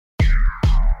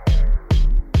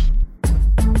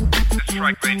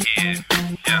track right here,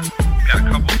 yeah, got a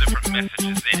couple different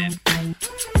messages in it.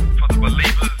 For the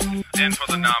believers and for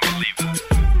the non-believers,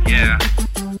 yeah.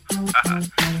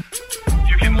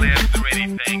 You can live through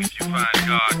anything if you find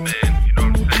God, man, you know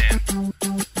what I'm saying?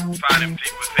 Find him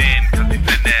deep within, cause he's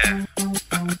in there.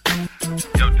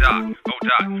 Yo, Doc,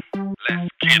 oDoT, let's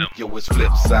get him. Yo, it's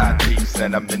FLYPPSiDE Beats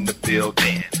and I'm in the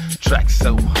building. Track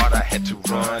so hard I had to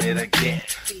run it again.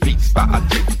 Beats by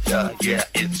oDoT, yeah,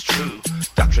 it's true.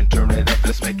 DoKKTrinn, turn it up,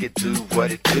 let's make it do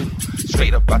what it do.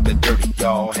 Straight up out the dirty,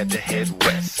 y'all had to head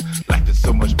west. Life is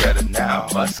so much better now,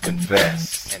 must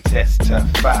confess and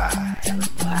testify.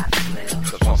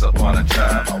 Cause once upon a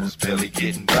time I was barely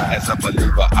getting by. As a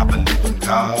believer, I believe in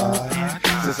God.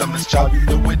 Since I'm his child, you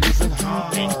know it isn't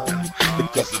hard.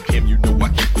 Because of him, you know I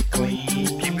keep it clean.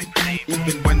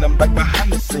 Even when I'm back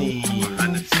behind the scenes.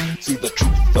 See, the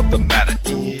truth of the matter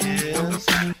is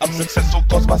I'm successful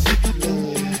cause my city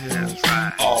lives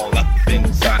all up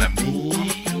inside of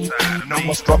me. No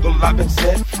more struggle, I've been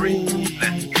set free.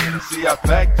 See, I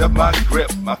packed up my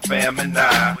grip, my fam and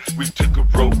I. We took a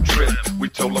road trip, we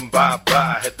told them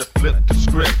bye-bye. Had to flip the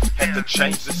script, had to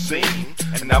change the scene.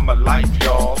 And now my life,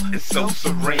 y'all, is so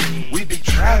serene. We be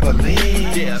traveling,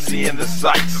 yeah, seeing the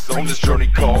sights on this journey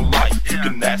called life. You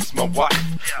can ask my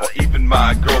wife, or even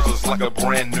my girls. It's like a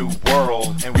brand new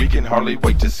world, and we can hardly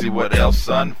wait to see what else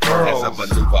unfurls. As a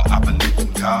believer, I believe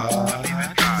in God.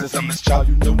 Since I'm his child,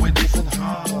 you know it isn't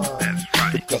hard.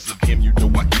 Because of him, you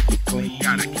know I keep it clean.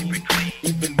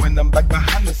 Even when I'm back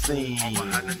behind the scenes.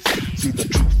 See, the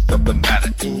truth of the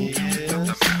matter is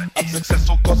I'm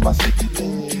successful cause my city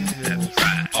lives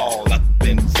all up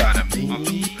inside of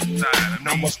me.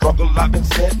 No more struggle, I've been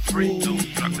set free.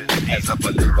 As a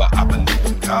believer, I believe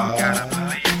in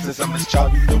God. Since I'm his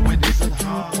child, you know it isn't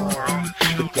hard.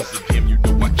 Because of him, you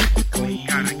know I keep it clean.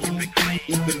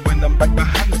 Even when I'm back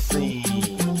behind the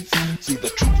scenes. See, the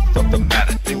truth of the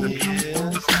matter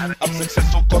is I'm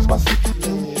successful cause my city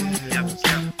lives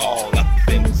all up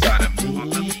inside of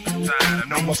me.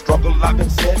 No more struggle, I've been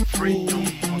set free.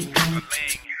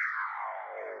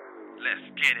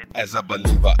 As a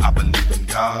believer, I believe in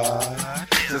God.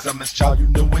 Since I'm his child, you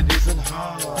know it isn't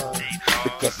hard.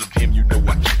 Because of him, you know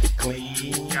I keep it clean.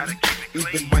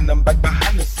 Even when I'm back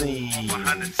behind the scenes.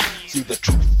 See, the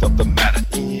truth of the matter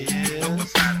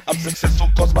is I'm successful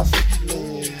cause my city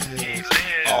lives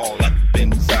all up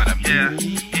inside of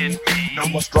me. No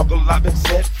more struggle, I've been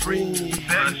set free.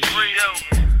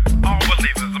 All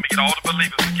believers, let me get all the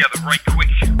believers together right quick.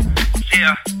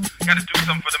 Yeah, gotta do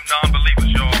something for them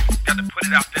non-believers, y'all. Gotta put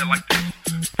it out there like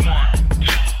this. 1,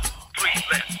 2, 3,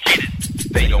 let's get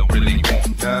it. They don't really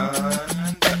want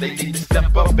none, but they need to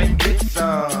step up and get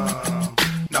some.